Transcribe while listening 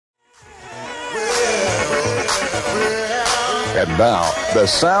And now, the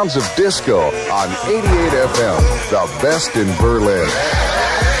sounds of disco on 88 FM, the best in Berlin.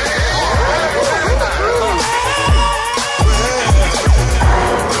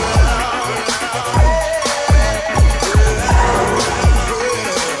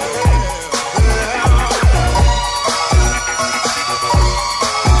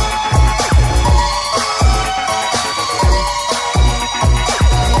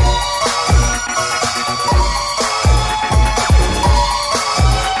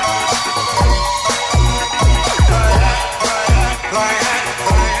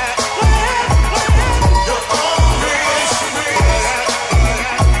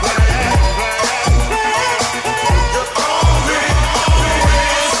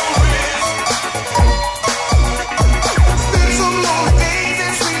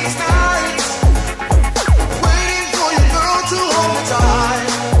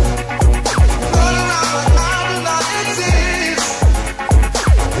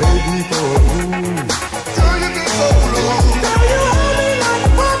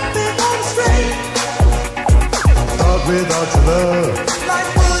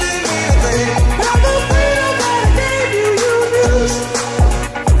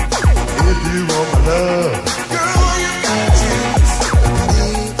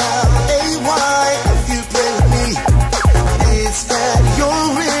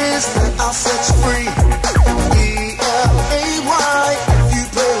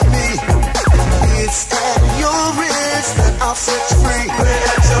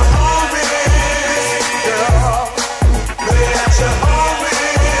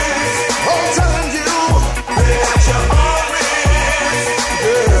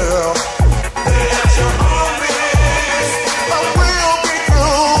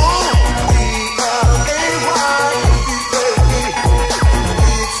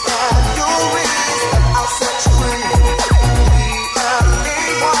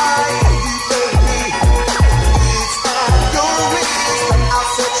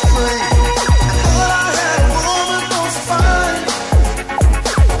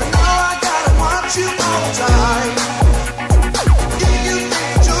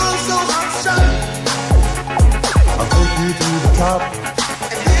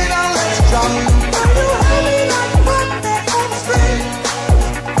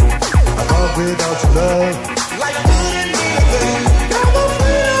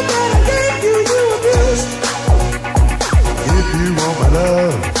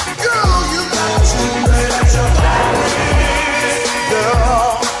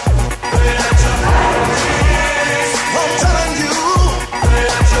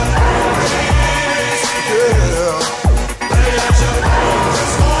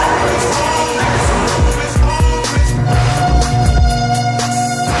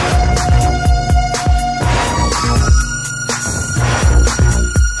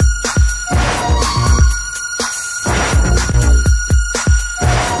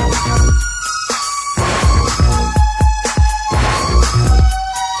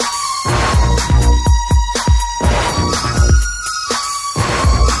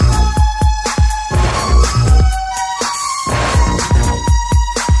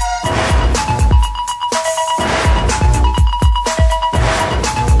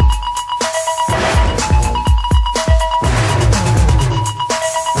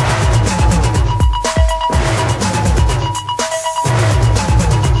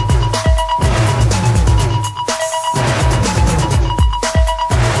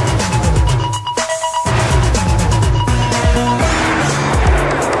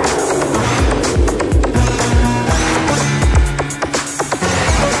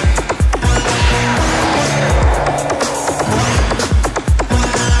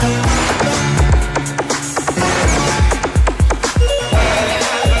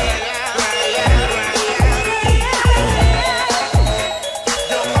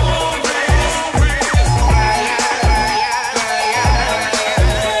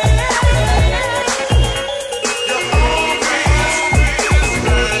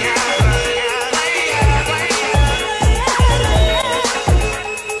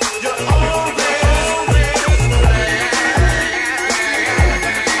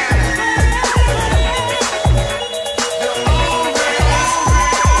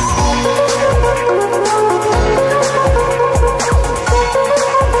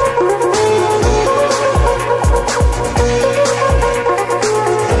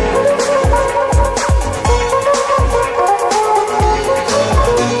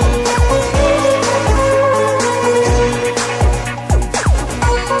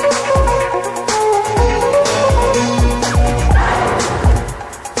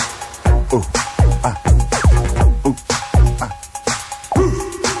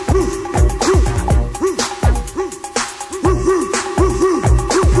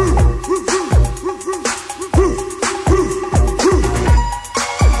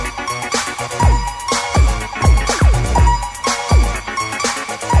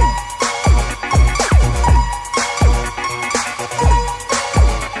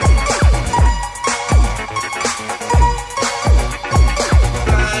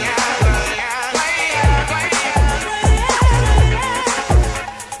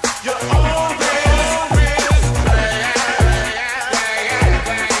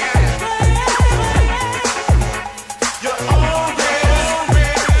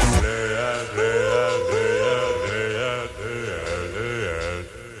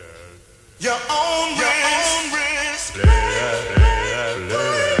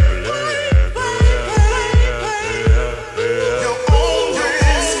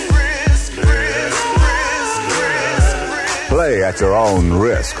 Play at your own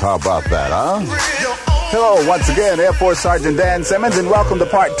risk. How about that, huh? Hello, once again, Air Force Sergeant Dan Simmons, and welcome to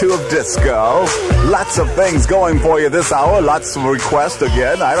part 2 of Disco. Lots of things going for you this hour. Lots of requests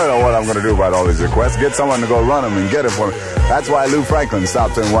again. I don't know what I'm going to do about all these requests. Get someone to go run them and get them for me. That's why Lou Franklin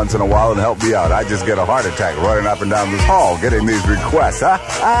stops in once in a while and help me out. I just get a heart attack running up and down this hall getting these requests.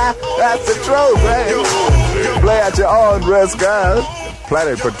 That's the truth, man. Play at your own risk, guys.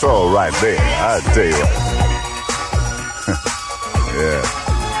 Planet Patrol right there. I tell you what. Yeah.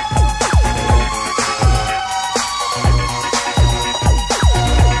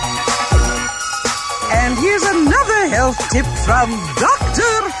 Here's another health tip from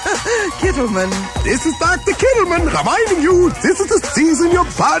Dr. Kittleman. This is Dr. Kittleman reminding you this is the season your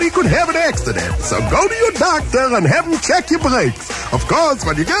body could have an accident. So go to your doctor and have him check your brakes. Of course,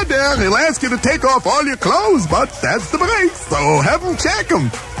 when you get there, he'll ask you to take off all your clothes, but that's the brakes, so have him check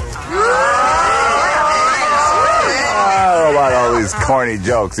them. I don't know about all these corny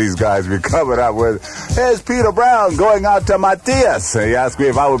jokes these guys be coming up with. Here's Peter Brown going out to Matthias. He asked me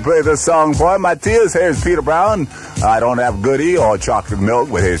if I would play this song for him. Matthias, here's Peter Brown. I don't have Goody or chocolate milk,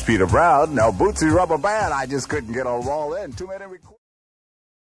 but here's Peter Brown. No Bootsy Rubber Band. I just couldn't get a roll in. 2-minute record.